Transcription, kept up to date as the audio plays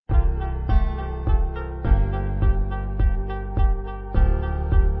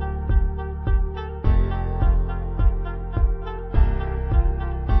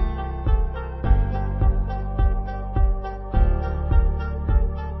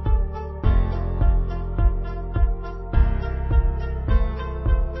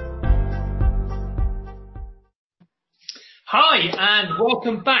Hi, and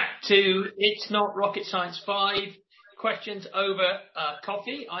welcome back to It's Not Rocket Science 5 questions over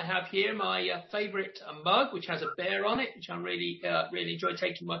coffee. I have here my favorite mug, which has a bear on it, which I really enjoy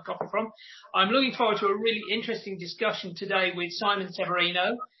taking my coffee from. I'm looking forward to a really interesting discussion today with Simon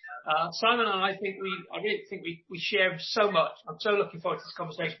Severino. Simon and I really think we share so much. I'm so looking forward to this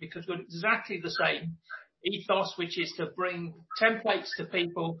conversation because we're exactly the same ethos, which is to bring templates to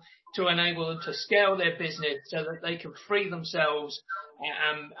people to enable them to scale their business so that they can free themselves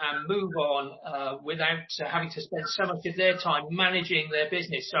and move on without having to spend so much of their time managing their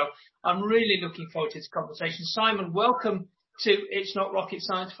business. So I'm really looking forward to this conversation. Simon, welcome to It's Not Rocket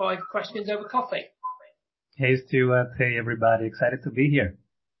Science 5 Questions Over Coffee. Hey, Stuart. Hey, everybody. Excited to be here.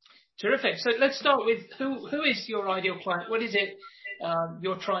 Terrific. So let's start with who is your ideal client? What is it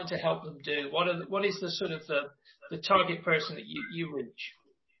you're trying to help them do? What is the sort of the target person that you reach?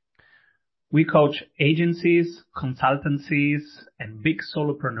 We coach agencies, consultancies, and big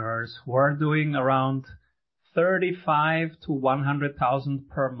solopreneurs who are doing around 35 to 100,000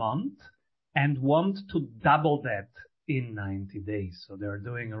 per month and want to double that in 90 days. So they're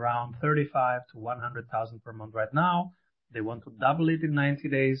doing around 35 to 100,000 per month right now. They want to double it in 90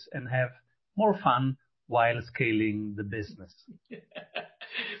 days and have more fun while scaling the business.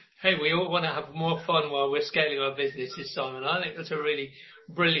 Hey, we all want to have more fun while we're scaling our businesses, Simon. I think that's a really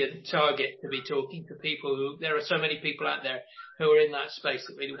brilliant target to be talking to people there are so many people out there who are in that space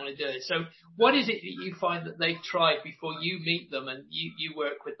that really want to do it. So what is it that you find that they've tried before you meet them and you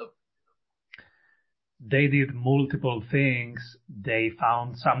work with them? They did multiple things. They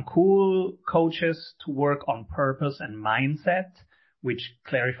found some cool coaches to work on purpose and mindset, which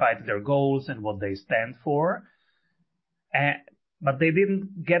clarified their goals and what they stand for. But they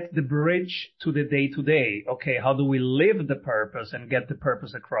didn't get the bridge to the day-to-day. Okay, how do we live the purpose and get the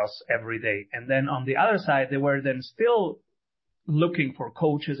purpose across every day? And then on the other side, they were then still looking for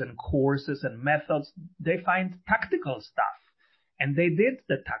coaches and courses and methods. They find tactical stuff. And they did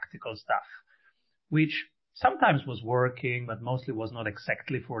the tactical stuff, which sometimes was working, but mostly was not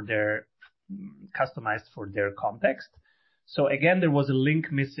exactly for their customized for their context. So again, there was a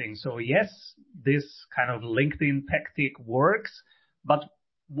link missing. So yes, this kind of LinkedIn tactic works, but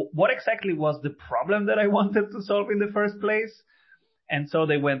what exactly was the problem that I wanted to solve in the first place? And so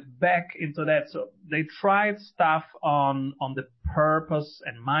they went back into that. So they tried stuff on the purpose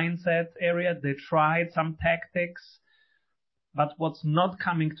and mindset area. They tried some tactics, but what's not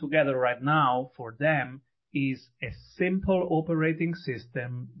coming together right now for them is a simple operating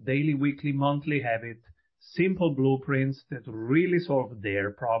system, daily, weekly, monthly habit, simple blueprints that really solve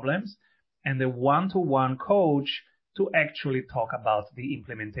their problems, and a one-to-one coach to actually talk about the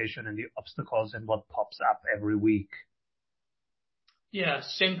implementation and the obstacles and what pops up every week. Yeah,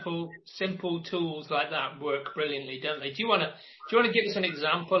 simple tools like that work brilliantly, don't they? Do you want to give us an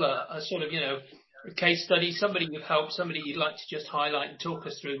example, a sort of, a case study, somebody you've helped, somebody you'd like to just highlight and talk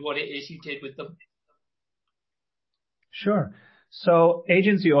us through what it is you did with them? Sure. So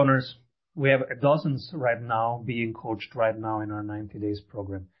agency owners, we have dozens right now being coached right now in our 90 days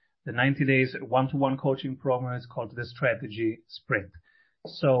program. The 90 days one-to-one coaching program is called the Strategy Sprint.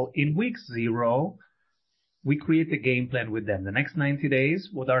 So in week 0, we create a game plan with them. The next 90 days,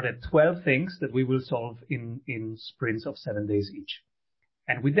 what are the 12 things that we will solve in sprints of 7 days each?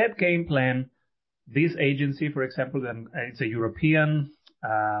 And with that game plan, this agency, for example, it's a European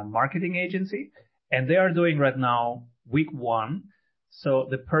marketing agency, and they are doing right now week 1. So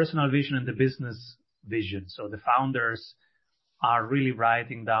the personal vision and the business vision. So the founders are really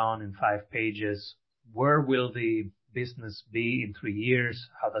writing down in 5 pages, where will the business be in 3 years?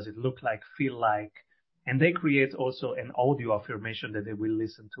 How does it look like, feel like? And they create also an audio affirmation that they will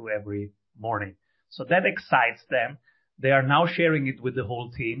listen to every morning. So that excites them. They are now sharing it with the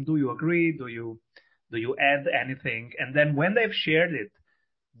whole team. Do you agree? Do you add anything? And then when they've shared it,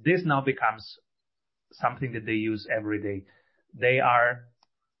 this now becomes something that they use every day. They are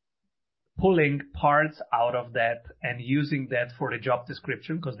pulling parts out of that and using that for the job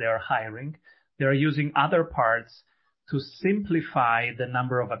description because they are hiring. They are using other parts to simplify the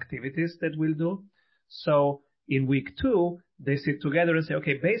number of activities that we'll do. So in week 2, they sit together and say,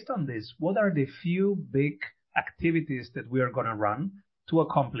 okay, based on this, what are the few big activities that we are going to run to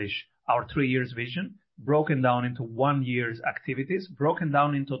accomplish our 3 years vision, broken down into 1 year's activities, broken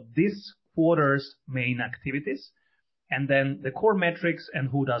down into this quarter's main activities, and then the core metrics and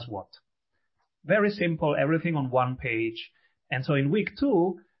who does what. Very simple, everything on 1 page. And so in week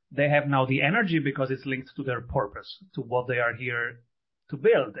 2, they have now the energy because it's linked to their purpose, to what they are here to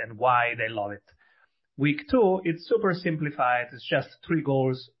build and why they love it. Week 2, it's super simplified. It's just 3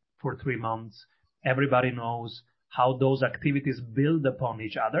 goals for 3 months. Everybody knows how those activities build upon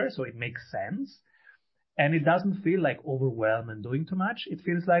each other. So it makes sense. And it doesn't feel like overwhelm and doing too much. It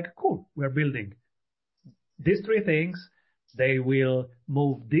feels like, cool, we're building these three things. They will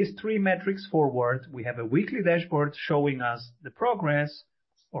move these three metrics forward. We have a weekly dashboard showing us the progress.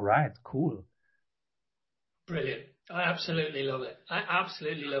 All right, cool. Brilliant. I absolutely love it. I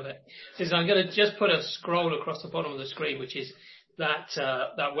absolutely love it. So I'm going to just put a scroll across the bottom of the screen, which is that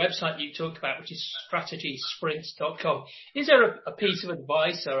website you talked about, which is strategysprints.com. Is there a piece of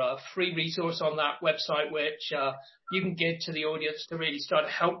advice or a free resource on that website which you can give to the audience to really start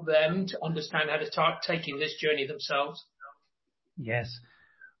to help them to understand how to start taking this journey themselves? Yes.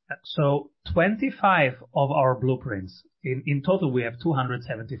 So 25 of our blueprints, in total we have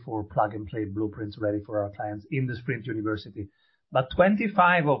 274 plug-and-play blueprints ready for our clients in the Sprint University. But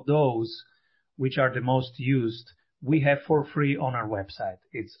 25 of those, which are the most used, we have for free on our website.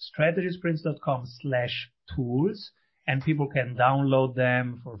 It's strategysprints.com/tools, and people can download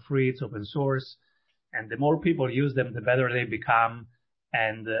them for free. It's open source. And the more people use them, the better they become,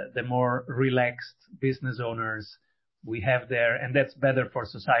 and the more relaxed business owners we have there. And that's better for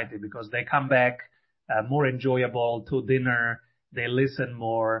society because they come back more enjoyable to dinner. They listen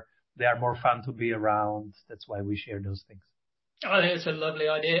more. They are more fun to be around. That's why we share those things. I think it's a lovely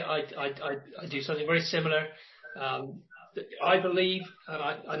idea. I do something very similar. I believe, and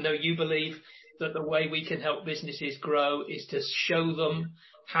I know you believe, that the way we can help businesses grow is to show them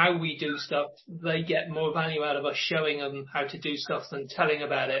how we do stuff. They get more value out of us showing them how to do stuff than telling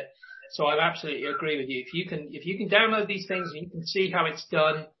about it. So I absolutely agree with you. If you can download these things and you can see how it's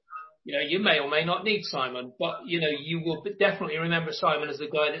done, you may or may not need Simon, but you will definitely remember Simon as the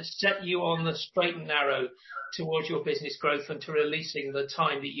guy that set you on the straight and narrow towards your business growth and to releasing the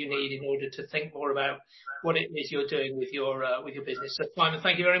time that you need in order to think more about what it is you're doing with your business. So Simon,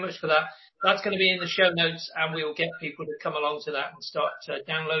 thank you very much for that. That's going to be in the show notes, and we'll get people to come along to that and start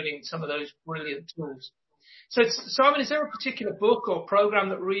downloading some of those brilliant tools. So Simon, is there a particular book or program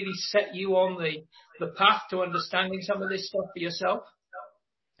that really set you on the path to understanding some of this stuff for yourself?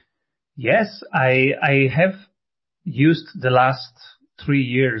 Yes, I have used the last 3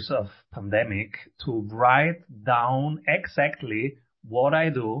 years of pandemic to write down exactly what I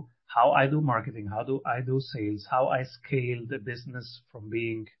do, how I do marketing, how do I do sales, how I scale the business from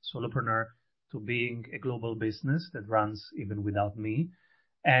being solopreneur to being a global business that runs even without me.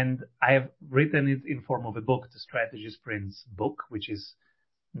 And I have written it in form of a book, the Strategy Sprints book, which is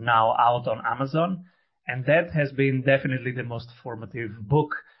now out on Amazon. And that has been definitely the most formative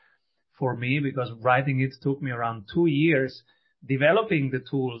book for me because writing it took me around 2 years. Developing the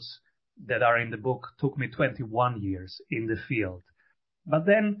tools that are in the book took me 21 years in the field. But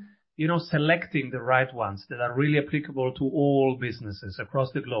then, selecting the right ones that are really applicable to all businesses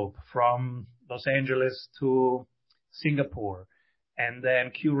across the globe, from Los Angeles to Singapore, and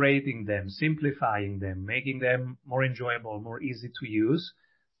then curating them, simplifying them, making them more enjoyable, more easy to use.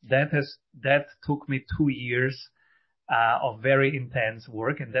 That took me 2 years of very intense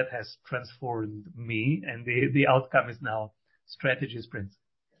work, and that has transformed me. And the outcome is now Strategy Sprints.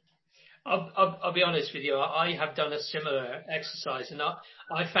 I'll be honest with you. I have done a similar exercise, and I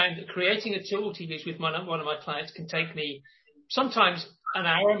found that creating a tool to use with one of my clients can take me sometimes an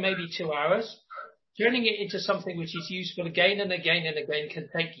hour, maybe 2 hours. Turning it into something which is useful again and again and again can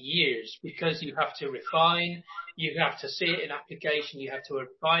take years because you have to refine, you have to see it in application, you have to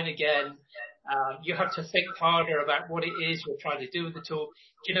refine again, you have to think harder about what it is you're trying to do with the tool.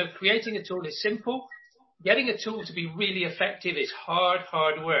 Creating a tool is simple. Getting a tool to be really effective is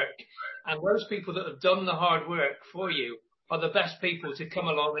hard work. And those people that have done the hard work for you are the best people to come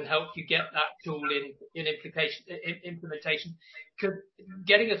along and help you get that tool in implementation. Because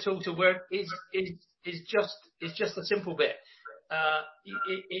getting a tool to work is just a simple bit.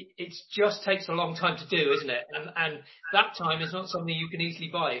 It just takes a long time to do, isn't it? And that time is not something you can easily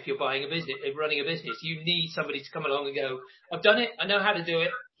buy if you're running a business. You need somebody to come along and go, I've done it. I know how to do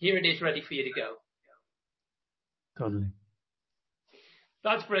it. Here it is, ready for you to go. Totally.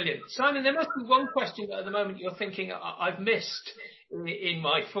 That's brilliant. Simon, there must be one question that at the moment you're thinking I've missed in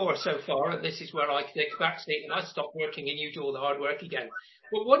my 4 so far, and this is where I take a back seat and I stop working and you do all the hard work again.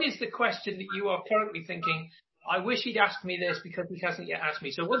 But what is the question that you are currently thinking, I wish he'd asked me this because he hasn't yet asked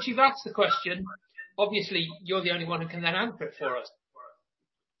me? So once you've asked the question, obviously you're the only one who can then answer it for us.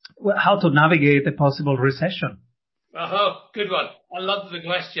 Well, how to navigate a possible recession. Oh, good one. I love the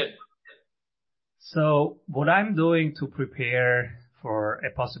question. So what I'm doing to prepare for a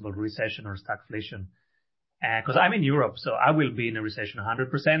possible recession or stagflation, because I'm in Europe, so I will be in a recession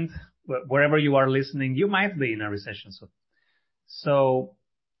 100%. Wherever you are listening, you might be in a recession. So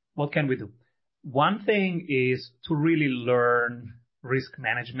what can we do? One thing is to really learn risk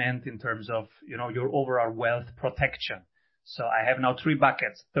management in terms of, your overall wealth protection. So I have now 3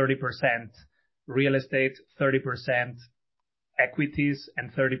 buckets, 30% real estate, 30% equities,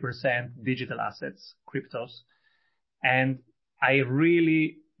 and 30% digital assets, cryptos. And I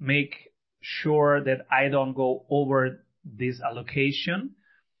really make sure that I don't go over this allocation,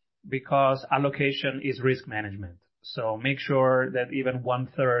 because allocation is risk management. So make sure that even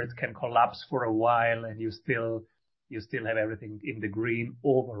 1/3 can collapse for a while and you still have everything in the green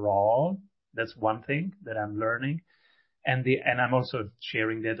overall. That's one thing that I'm learning. And I'm also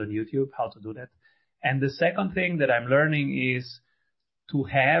sharing that on YouTube, how to do that. And the second thing that I'm learning is to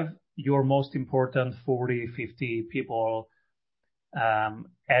have your most important 40, 50 people,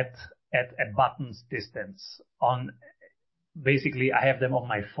 at a button's distance. Basically, I have them on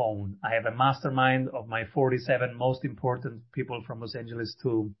my phone. I have a mastermind of my 47 most important people from Los Angeles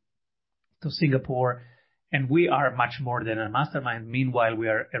to Singapore. And we are much more than a mastermind. Meanwhile, we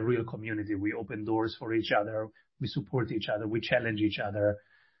are a real community. We open doors for each other. We support each other. We challenge each other.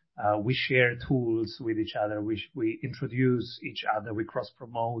 We share tools with each other. We introduce each other. We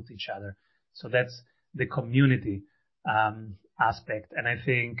cross-promote each other. So that's the community aspect. And I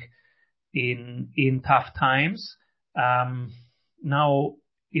think in tough times, now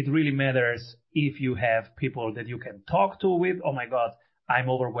it really matters if you have people that you can talk to with. Oh my God, I'm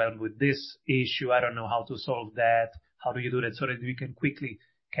overwhelmed with this issue. I don't know how to solve that. How do you do that? So that we can quickly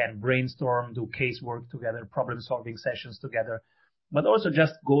brainstorm, do casework together, problem solving sessions together, but also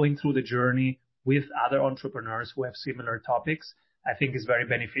just going through the journey with other entrepreneurs who have similar topics, I think is very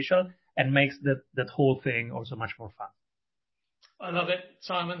beneficial and makes that whole thing also much more fun. I love it,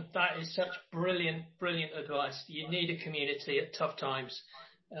 Simon. That is such brilliant advice. You need a community at tough times.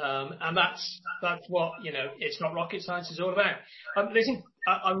 And that's what, It's Not Rocket Science is all about. Listen,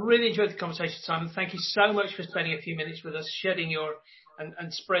 I really enjoyed the conversation, Simon. Thank you so much for spending a few minutes with us, shedding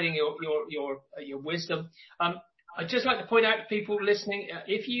and spreading your wisdom. I'd just like to point out to people listening,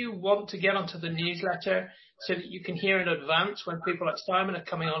 if you want to get onto the newsletter so that you can hear in advance when people like Simon are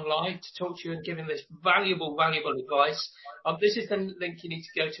coming on live to talk to you and giving this valuable advice, this is the link you need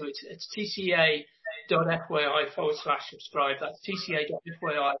to go to. It's tca.fyi/subscribe. That's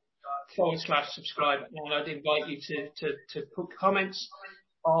tca.fyi/subscribe. And I'd invite you to put comments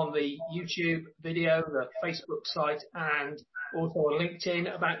on the YouTube video, the Facebook site, and also on LinkedIn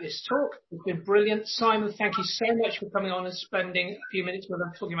about this talk. It's been brilliant. Simon, thank you so much for coming on and spending a few minutes with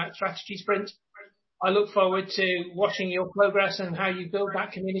us talking about Strategy Sprint. I look forward to watching your progress and how you build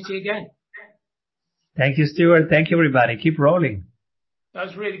that community again. Thank you, Stuart. Thank you, everybody. Keep rolling. That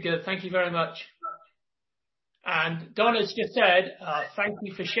was really good. Thank you very much. And Donna's just said, thank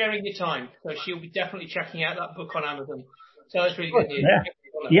you for sharing your time. So she'll be definitely checking out that book on Amazon. So that's really good news.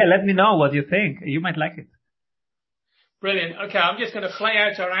 Yeah, let me know what you think. You might like it. Brilliant. Okay, I'm just going to play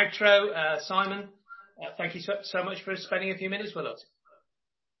out our outro. Simon, thank you so much for spending a few minutes with us.